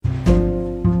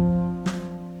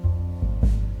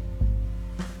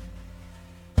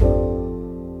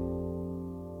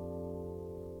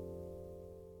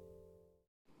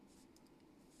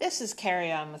This is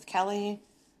Carry On with Kelly,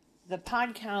 the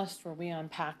podcast where we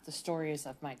unpack the stories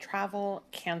of my travel,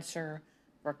 cancer,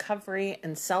 recovery,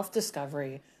 and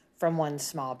self-discovery from one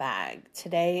small bag.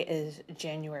 Today is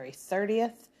January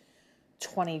 30th,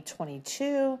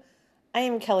 2022. I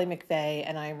am Kelly McVeigh,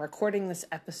 and I am recording this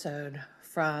episode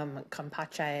from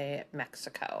Campeche,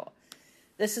 Mexico.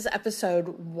 This is episode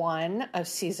 1 of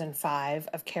season 5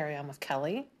 of Carry On with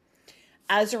Kelly.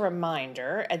 As a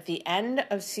reminder, at the end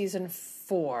of season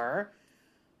 4,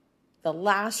 the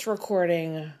last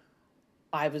recording,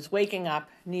 I was waking up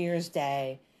New Year's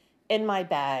Day in my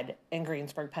bed in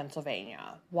Greensburg,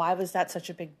 Pennsylvania. Why was that such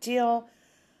a big deal?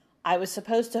 I was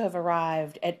supposed to have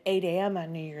arrived at 8 a.m.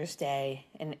 on New Year's Day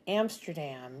in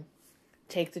Amsterdam,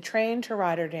 take the train to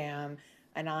Rotterdam,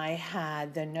 and I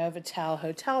had the Novotel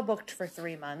hotel booked for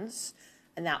 3 months,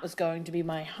 and that was going to be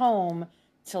my home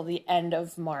till the end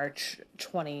of March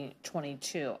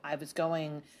 2022. I was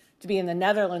going to be in the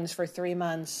Netherlands for 3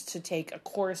 months to take a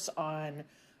course on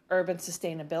urban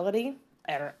sustainability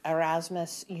at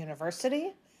Erasmus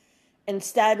University.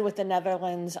 Instead, with the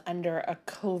Netherlands under a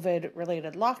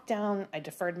COVID-related lockdown, I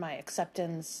deferred my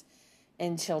acceptance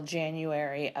until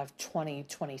January of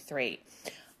 2023.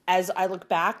 As I look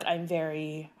back, I'm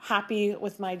very happy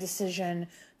with my decision.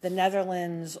 The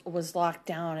Netherlands was locked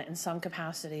down in some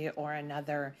capacity or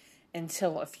another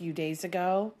until a few days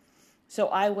ago. So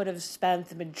I would have spent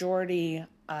the majority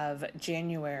of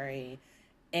January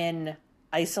in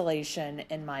isolation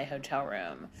in my hotel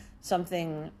room.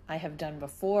 Something I have done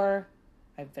before.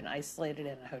 I've been isolated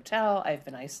in a hotel. I've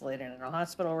been isolated in a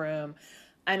hospital room.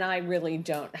 And I really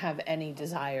don't have any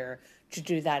desire to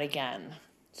do that again.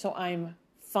 So I'm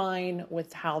fine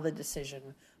with how the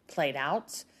decision played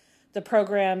out. The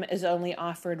program is only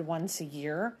offered once a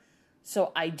year,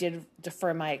 so I did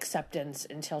defer my acceptance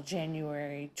until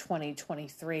January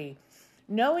 2023,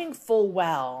 knowing full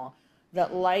well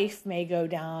that life may go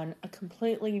down a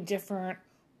completely different,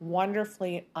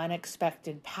 wonderfully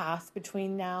unexpected path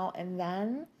between now and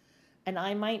then, and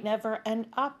I might never end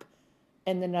up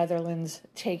in the Netherlands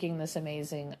taking this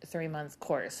amazing 3-month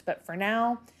course. But for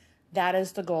now, that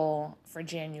is the goal for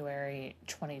January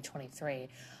 2023.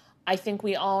 I think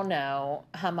we all know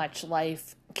how much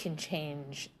life can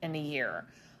change in a year.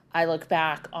 I look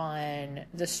back on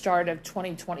the start of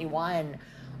 2021.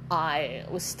 I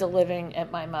was still living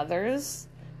at my mother's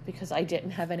because I didn't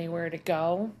have anywhere to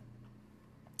go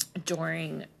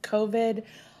during COVID.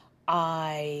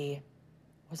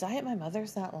 Was I at my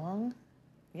mother's that long?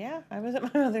 Yeah, I was at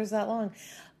my mother's that long.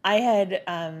 I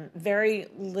had very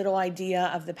little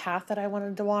idea of the path that I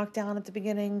wanted to walk down at the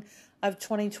beginning of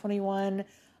 2021.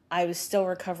 I was still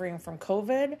recovering from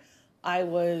COVID. I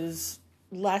was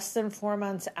less than 4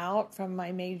 months out from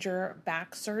my major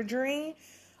back surgery.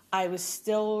 I was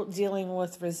still dealing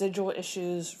with residual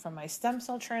issues from my stem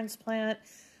cell transplant.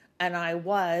 And I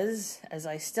was, as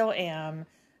I still am,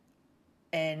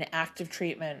 in active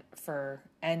treatment for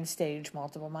end-stage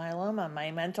multiple myeloma.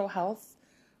 My mental health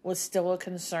was still a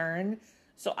concern.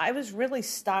 So I was really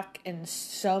stuck in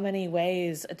so many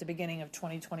ways at the beginning of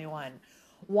 2021.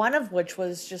 One of which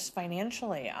was just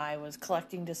financially. I was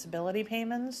collecting disability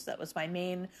payments. That was my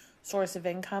main source of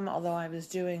income. Although I was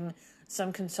doing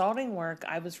some consulting work,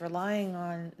 I was relying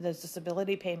on those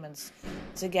disability payments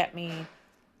to get me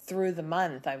through the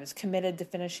month. I was committed to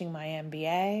finishing my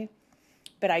MBA,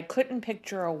 but I couldn't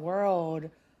picture a world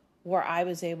where I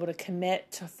was able to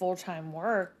commit to full-time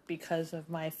work because of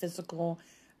my physical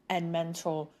and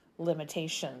mental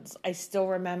limitations. I still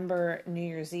remember New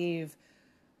Year's Eve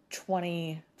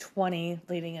 2020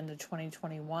 leading into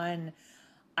 2021,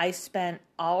 I spent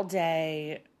all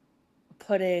day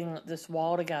putting this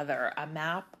wall together, a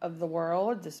map of the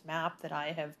world, this map that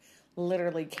I have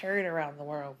literally carried around the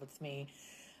world with me.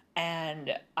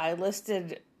 And I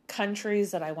listed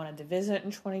countries that I wanted to visit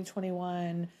in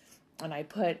 2021, and I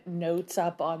put notes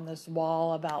up on this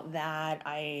wall about that.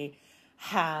 I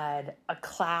had a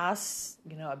class,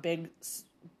 a big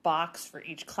box for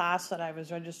each class that I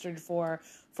was registered for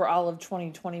all of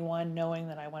 2021, knowing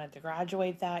that I wanted to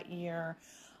graduate that year.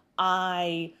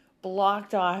 I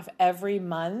blocked off every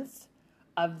month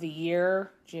of the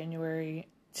year, January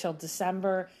till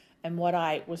December, and what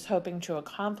I was hoping to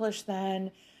accomplish then.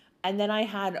 And then I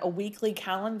had a weekly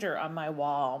calendar on my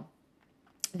wall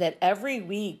that every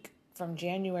week from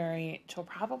January till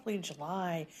probably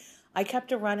July, I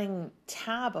kept a running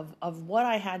tab of what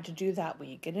I had to do that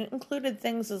week. And it included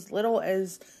things as little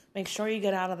as make sure you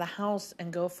get out of the house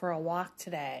and go for a walk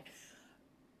today.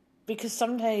 Because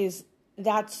some days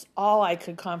that's all I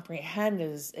could comprehend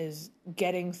is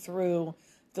getting through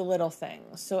the little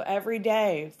things. So every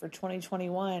day for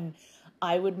 2021,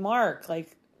 I would mark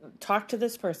like talk to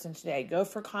this person today, go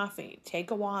for coffee,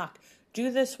 take a walk,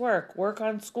 do this work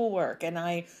on schoolwork. And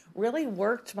I really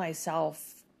worked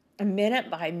myself minute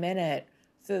by minute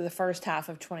through the first half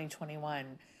of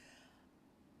 2021.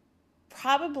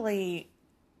 Probably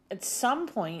at some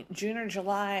point, June or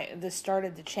July, this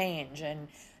started to change. And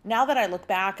now that I look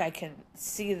back, I can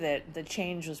see that the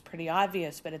change was pretty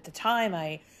obvious. But at the time,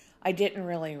 I didn't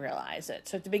really realize it.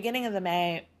 So at the beginning of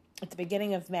May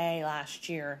last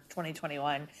year,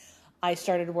 2021, I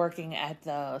started working at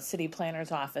the city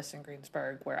planner's office in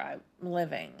Greensburg where I'm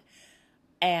living.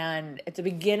 And at the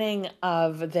beginning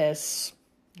of this,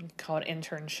 call it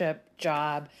internship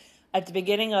job, at the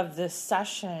beginning of this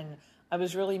session, I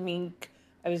was really meek.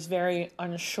 I was very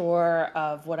unsure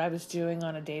of what I was doing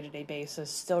on a day-to-day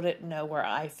basis. Still didn't know where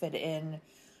I fit in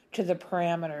to the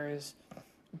parameters.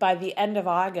 By the end of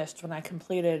August, when I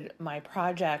completed my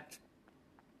project,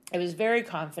 I was very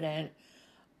confident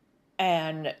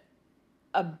and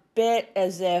a bit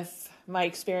as if my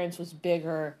experience was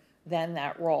bigger than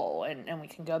that role. And we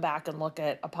can go back and look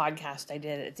at a podcast I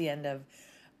did at the end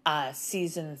of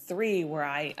season 3 where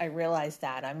I realized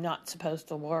that I'm not supposed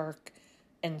to work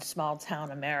in small town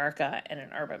America in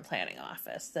an urban planning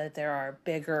office, that there are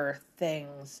bigger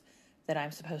things that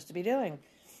I'm supposed to be doing.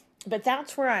 But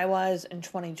that's where I was in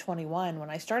 2021.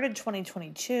 When I started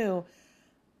 2022,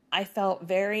 I felt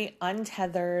very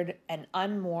untethered and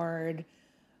unmoored,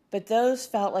 but those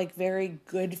felt like very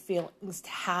good feelings to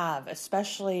have,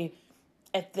 especially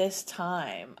at this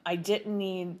time. I didn't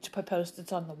need to put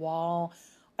Post-its on the wall.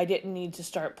 I didn't need to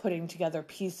start putting together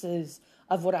pieces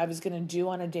of what I was going to do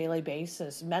on a daily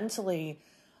basis. Mentally,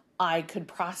 I could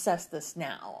process this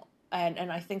now.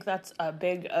 And I think that's a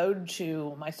big ode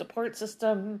to my support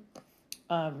system,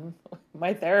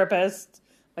 my therapist,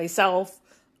 myself.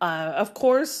 Of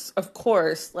course,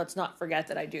 let's not forget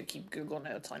that I do keep Google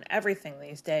Notes on everything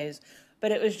these days.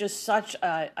 But it was just such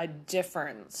a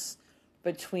difference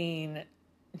between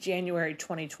January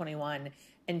 2021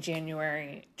 and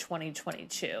January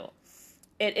 2022.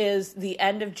 It is the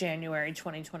end of January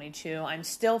 2022. I'm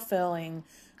still feeling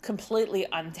completely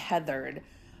untethered,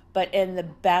 but in the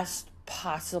best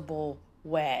possible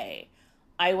way.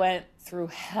 I went through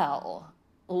hell,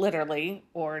 literally,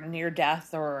 or near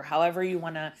death, or however you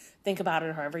want to think about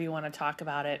it, however you want to talk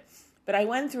about it. But I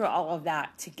went through all of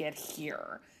that to get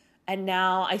here. And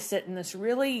now I sit in this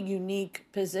really unique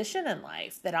position in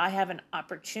life that I have an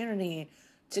opportunity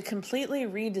to completely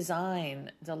redesign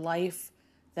the life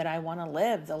that I want to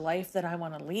live, the life that I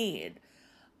want to lead,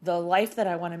 the life that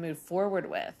I want to move forward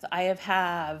with. I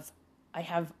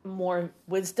have more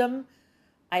wisdom,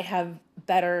 I have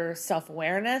better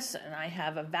self-awareness, and I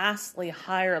have a vastly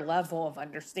higher level of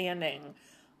understanding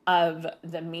of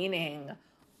the meaning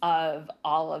of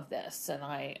all of this. And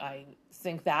I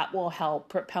think that will help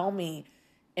propel me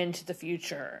into the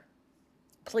future.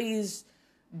 Please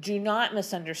do not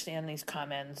misunderstand these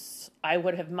comments. I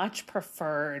would have much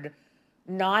preferred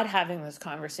not having this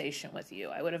conversation with you.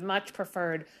 I would have much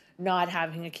preferred not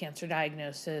having a cancer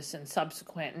diagnosis and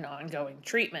subsequent and ongoing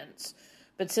treatments.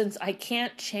 But since I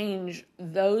can't change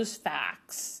those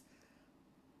facts,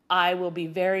 I will be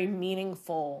very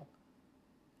meaningful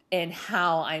in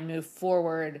how I move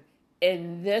forward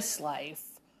in this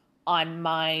life on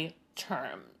my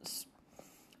terms.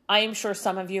 I am sure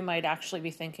some of you might actually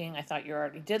be thinking, I thought you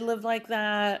already did live like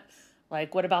that.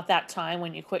 Like, what about that time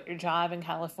when you quit your job in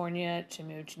California to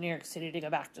move to New York City to go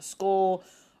back to school?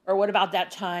 Or what about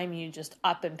that time you just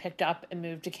up and picked up and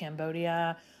moved to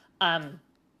Cambodia?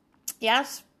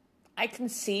 Yes, I can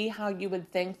see how you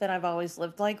would think that I've always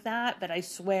lived like that, but I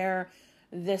swear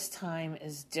this time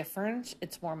is different.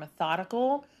 It's more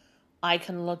methodical. I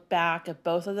can look back at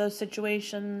both of those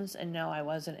situations and know I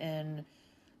wasn't in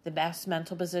the best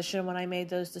mental position when I made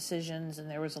those decisions,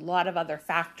 and there was a lot of other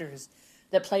factors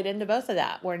that played into both of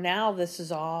that, where now this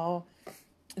is all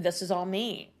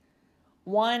me.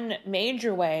 One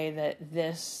major way that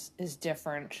this is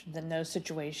different than those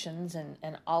situations and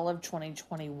all of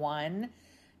 2021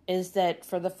 is that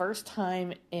for the first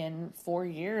time in 4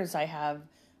 years, I have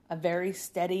a very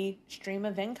steady stream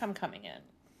of income coming in.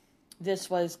 This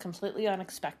was completely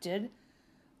unexpected.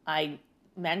 I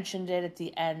mentioned it at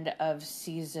the end of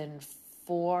season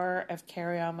 4 of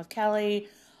Carry On with Kelly.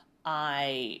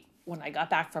 When I got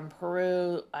back from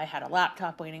Peru, I had a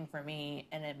laptop waiting for me,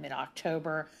 and in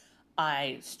mid-October,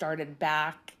 I started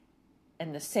back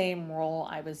in the same role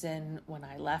I was in when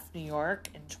I left New York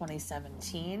in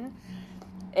 2017.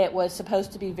 It was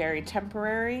supposed to be very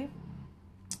temporary.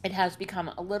 It has become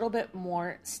a little bit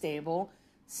more stable,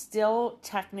 still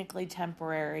technically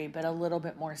temporary, but a little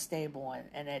bit more stable,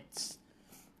 and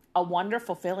a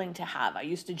wonderful feeling to have. I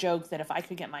used to joke that if I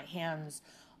could get my hands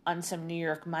on some New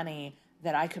York money,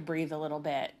 that I could breathe a little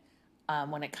bit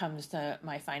when it comes to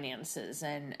my finances.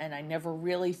 And I never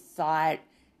really thought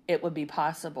it would be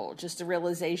possible. Just the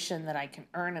realization that I can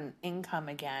earn an income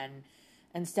again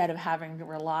instead of having to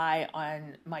rely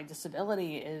on my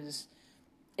disability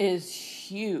is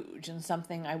huge, and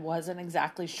something I wasn't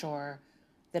exactly sure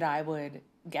that I would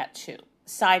get to.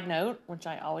 Side note, which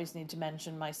I always need to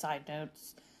mention my side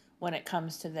notes when it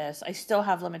comes to this, I still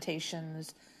have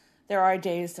limitations. There are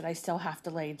days that I still have to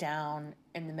lay down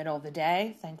in the middle of the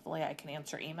day. Thankfully, I can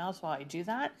answer emails while I do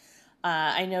that.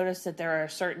 I notice that there are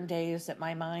certain days that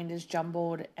my mind is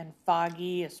jumbled and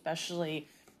foggy, especially,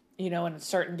 in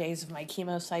certain days of my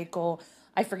chemo cycle.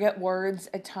 I forget words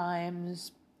at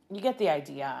times. You get the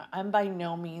idea. I'm by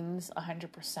no means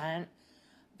 100%,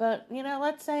 but,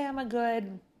 let's say I'm a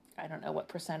good, I don't know what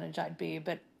percentage I'd be,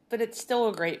 but it's still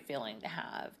a great feeling to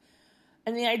have.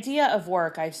 And the idea of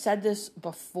work, I've said this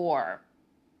before,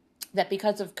 that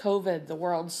because of COVID, the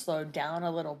world slowed down a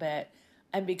little bit.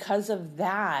 And because of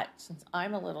that, since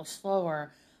I'm a little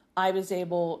slower, I was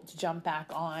able to jump back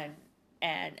on.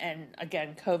 And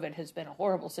again, COVID has been a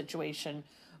horrible situation.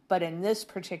 But in this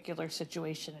particular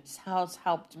situation, it has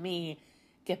helped me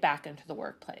get back into the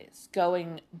workplace.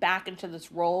 Going back into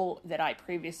this role that I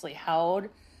previously held,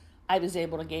 I was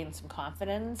able to gain some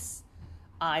confidence.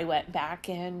 I went back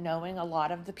in knowing a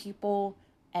lot of the people,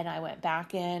 and I went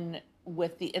back in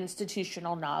with the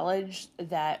institutional knowledge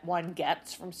that one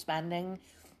gets from spending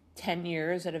 10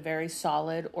 years at a very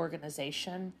solid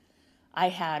organization. I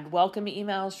had welcome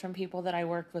emails from people that I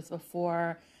worked with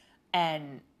before,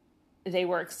 and they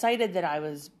were excited that I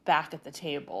was back at the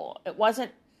table. It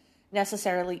wasn't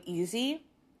necessarily easy,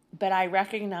 but I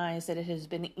recognize that it has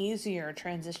been easier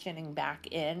transitioning back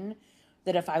in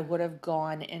than if I would have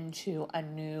gone into a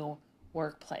new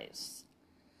workplace.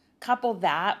 Couple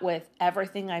that with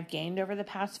everything I've gained over the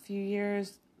past few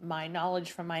years, my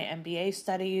knowledge from my MBA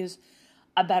studies,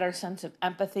 a better sense of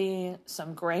empathy,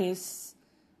 some grace,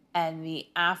 and the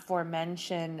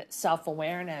aforementioned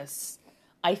self-awareness,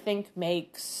 I think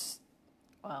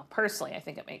personally, I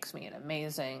think it makes me an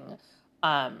amazing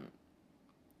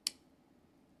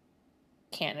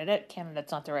candidate.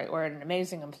 Candidate's not the right word, an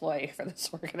amazing employee for this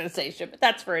organization, but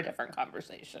that's for a different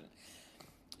conversation.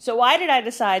 So why did I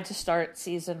decide to start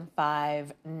season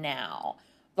 5 now?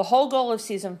 The whole goal of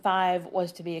season 5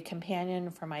 was to be a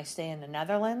companion for my stay in the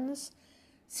Netherlands.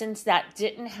 Since that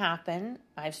didn't happen,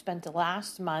 I've spent the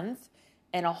last month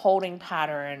in a holding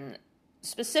pattern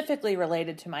specifically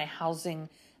related to my housing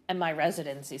and my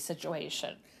residency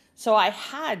situation. So I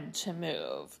had to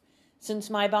move. Since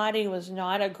my body was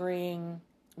not agreeing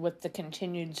with the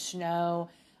continued snow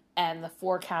and the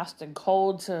forecasted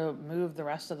cold to move the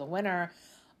rest of the winter,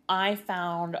 I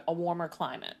found a warmer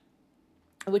climate,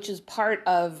 which is part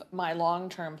of my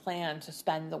long-term plan to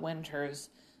spend the winters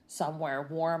somewhere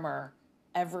warmer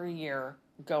every year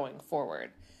going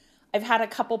forward. I've had a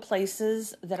couple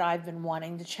places that I've been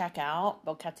wanting to check out: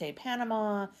 Boquete,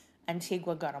 Panama,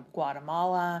 Antigua,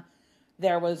 Guatemala.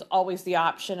 There was always the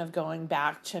option of going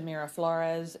back to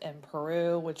Miraflores in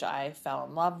Peru, which I fell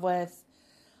in love with.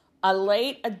 A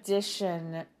late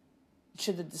addition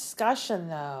to the discussion,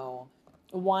 though,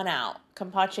 won out: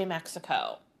 Campeche,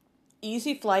 Mexico.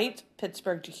 Easy flight,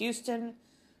 Pittsburgh to Houston,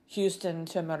 Houston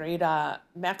to Merida,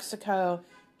 Mexico,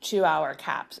 2-hour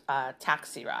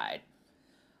taxi ride.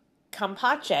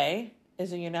 Campeche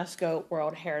is a UNESCO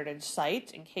World Heritage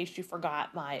Site, in case you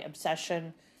forgot my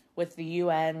obsession with the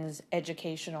UN's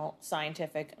educational,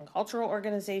 scientific, and cultural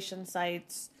organization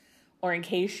sites, or in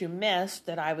case you missed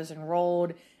that I was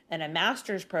enrolled in a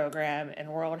master's program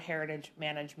in World Heritage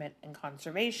Management and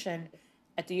Conservation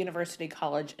at the University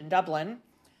College in Dublin.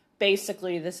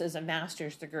 Basically, this is a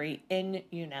master's degree in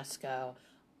UNESCO.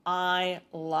 I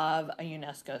love a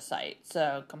UNESCO site,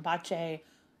 so Campeche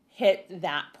hit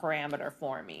that parameter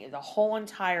for me. The whole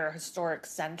entire historic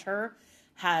center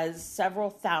has several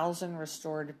thousand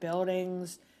restored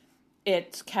buildings.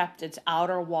 It's kept its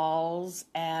outer walls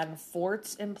and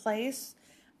forts in place,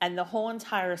 and the whole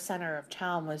entire center of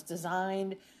town was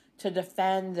designed to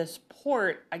defend this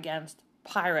port against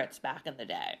pirates back in the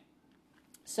day.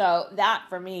 So that,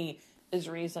 for me, is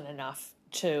reason enough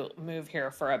to move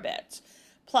here for a bit.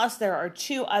 Plus, there are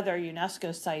 2 other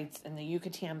UNESCO sites in the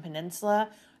Yucatan Peninsula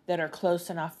that are close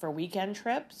enough for weekend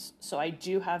trips. So I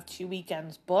do have 2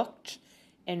 weekends booked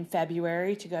in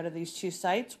February to go to these 2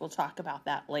 sites. We'll talk about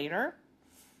that later.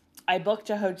 I booked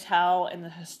a hotel in the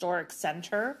historic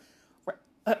center,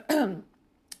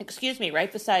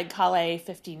 right beside Calle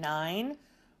 59,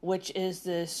 which is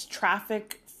this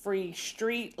traffic free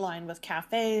street lined with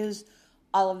cafes.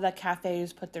 All of the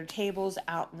cafes put their tables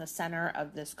out in the center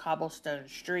of this cobblestone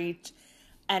street.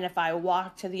 And if I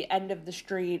walk to the end of the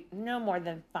street, no more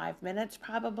than 5 minutes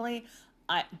probably,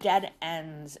 dead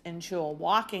ends into a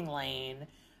walking lane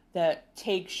that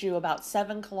takes you about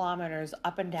 7 kilometers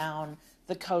up and down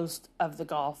the coast of the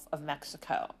Gulf of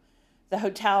Mexico. The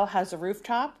hotel has a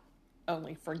rooftop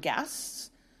only for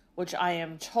guests, which I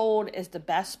am told is the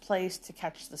best place to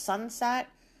catch the sunset.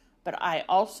 But I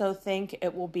also think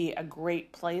it will be a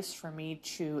great place for me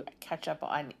to catch up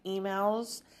on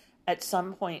emails at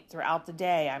some point throughout the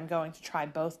day. I'm going to try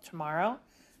both tomorrow,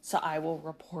 so I will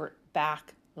report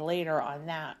back later on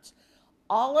that.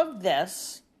 All of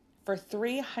this for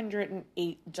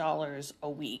 $308 a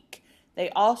week. They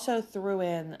also threw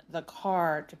in the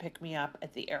car to pick me up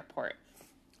at the airport.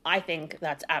 I think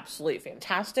that's absolutely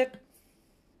fantastic.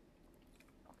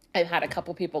 I've had a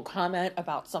couple people comment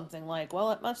about something like,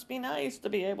 well, it must be nice to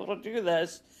be able to do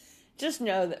this. Just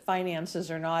know that finances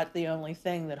are not the only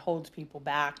thing that holds people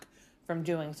back from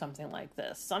doing something like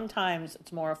this. Sometimes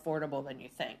it's more affordable than you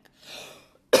think.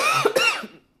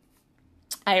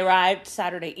 I arrived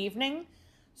Saturday evening,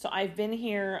 so I've been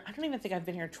here, I don't even think I've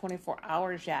been here 24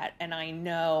 hours yet, and I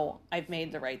know I've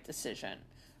made the right decision.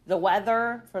 The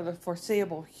weather for the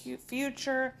foreseeable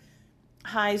future,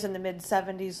 highs in the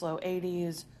mid-70s, low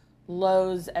 80s,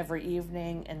 lows every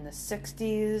evening in the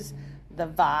 60s. The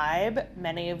vibe,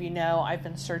 many of you know I've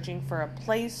been searching for a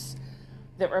place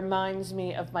that reminds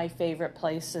me of my favorite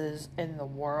places in the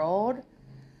world.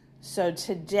 So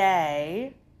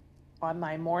today, on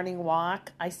my morning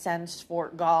walk, I sensed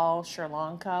Fort Galle, Sri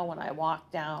Lanka, when I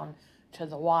walked down to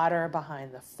the water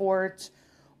behind the fort.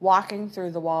 Walking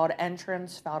through the walled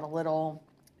entrance felt a little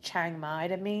Chiang Mai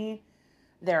to me.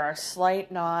 There are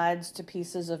slight nods to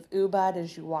pieces of Ubud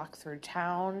as you walk through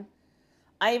town.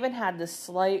 I even had this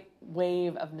slight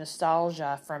wave of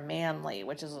nostalgia for Manly,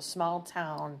 which is a small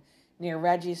town near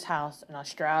Reggie's house in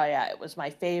Australia. It was my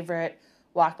favorite.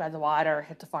 Walk by the water,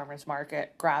 hit the farmer's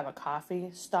market, grab a coffee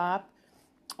stop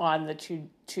on the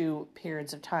two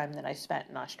periods of time that I spent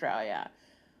in Australia.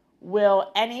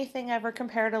 Will anything ever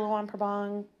compare to Luang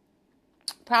Prabang?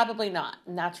 Probably not.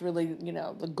 And that's really,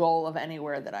 the goal of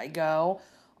anywhere that I go.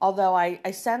 Although I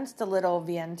sensed a little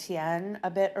Vientiane a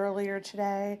bit earlier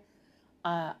today.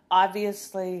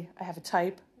 Obviously, I have a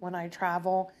type when I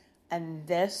travel, and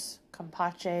this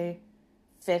Campeche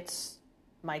fits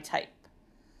my type.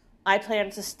 I plan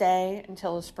to stay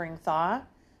until the spring thaw,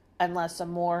 unless a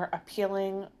more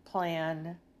appealing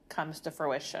plan comes to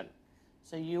fruition.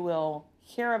 So you will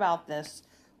hear about this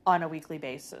on a weekly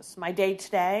basis. My day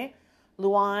today,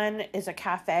 Luan is a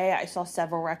cafe I saw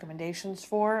several recommendations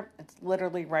for. It's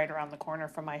literally right around the corner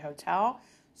from my hotel.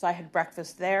 So I had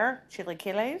breakfast there,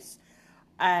 chilaquiles,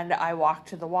 and I walked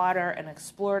to the water and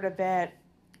explored a bit,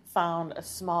 found a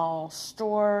small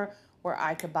store where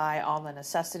I could buy all the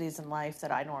necessities in life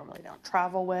that I normally don't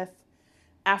travel with.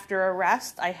 After a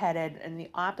rest, I headed in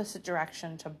the opposite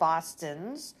direction to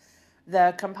Boston's.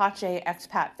 The Campeche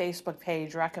expat Facebook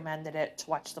page recommended it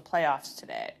to watch the playoffs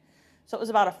today. So it was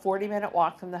about a 40-minute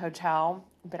walk from the hotel,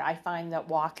 but I find that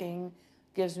walking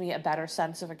gives me a better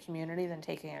sense of a community than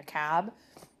taking a cab.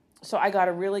 So I got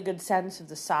a really good sense of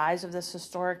the size of this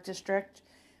historic district.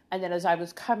 And then as I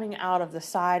was coming out of the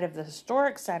side of the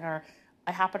historic center,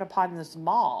 I happened upon this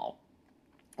mall,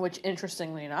 which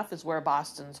interestingly enough is where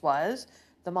Boston's was.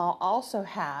 The mall also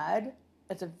had,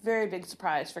 it's a very big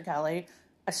surprise for Kelly,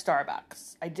 a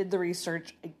Starbucks. I did the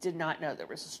research. I did not know there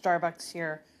was a Starbucks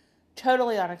here.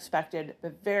 Totally unexpected,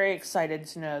 but very excited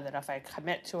to know that if I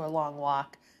commit to a long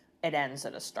walk, it ends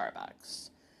at a Starbucks.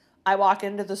 I walk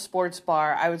into the sports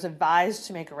bar. I was advised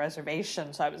to make a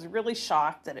reservation, so I was really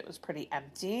shocked that it was pretty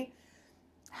empty.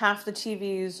 Half the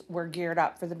TVs were geared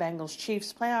up for the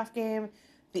Bengals-Chiefs playoff game.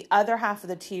 The other half of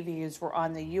the TVs were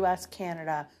on the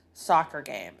U.S.-Canada soccer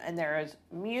game, and there is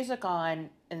music on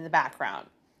in the background.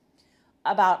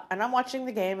 And I'm watching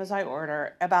the game as I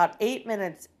order. About 8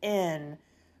 minutes in,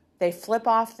 they flip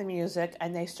off the music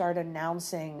and they start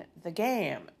announcing the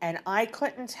game. And I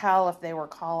couldn't tell if they were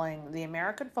calling the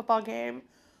American football game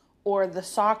or the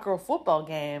soccer football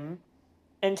game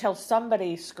until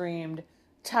somebody screamed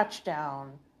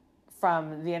touchdown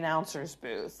from the announcer's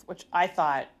booth, which I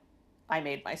thought I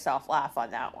made myself laugh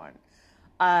on that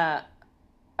one.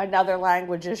 Another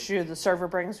language issue, the server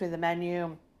brings me the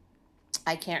menu.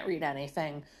 I can't read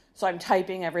anything, so I'm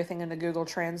typing everything into Google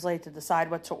Translate to decide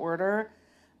what to order.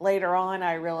 Later on,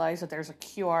 I realized that there's a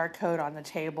QR code on the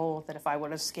table that if I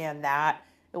would have scanned that,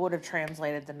 it would have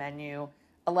translated the menu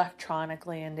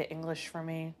electronically into English for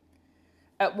me.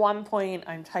 At one point,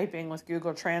 I'm typing with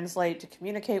Google Translate to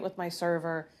communicate with my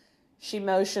server. She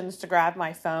motions to grab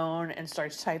my phone and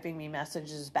starts typing me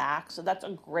messages back. So that's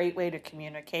a great way to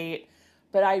communicate.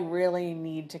 But I really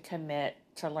need to commit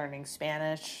to learning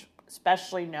Spanish,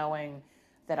 especially knowing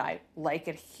that I like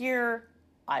it here.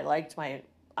 I liked my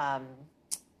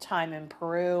time in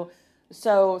Peru.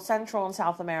 So Central and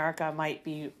South America might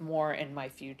be more in my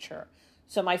future.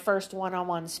 So my first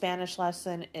one-on-one Spanish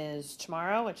lesson is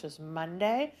tomorrow, which is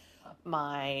Monday.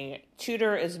 My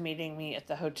tutor is meeting me at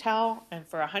the hotel, and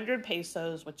for 100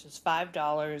 pesos, which is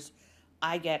 $5,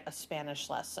 I get a Spanish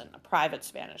lesson, a private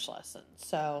Spanish lesson.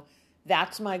 So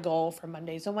that's my goal for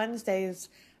Mondays and Wednesdays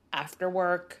after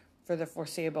work for the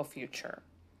foreseeable future.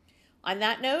 On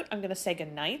that note, I'm going to say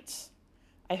goodnight.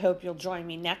 I hope you'll join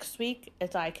me next week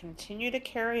as I continue to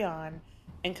carry on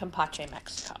in Campeche,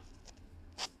 Mexico.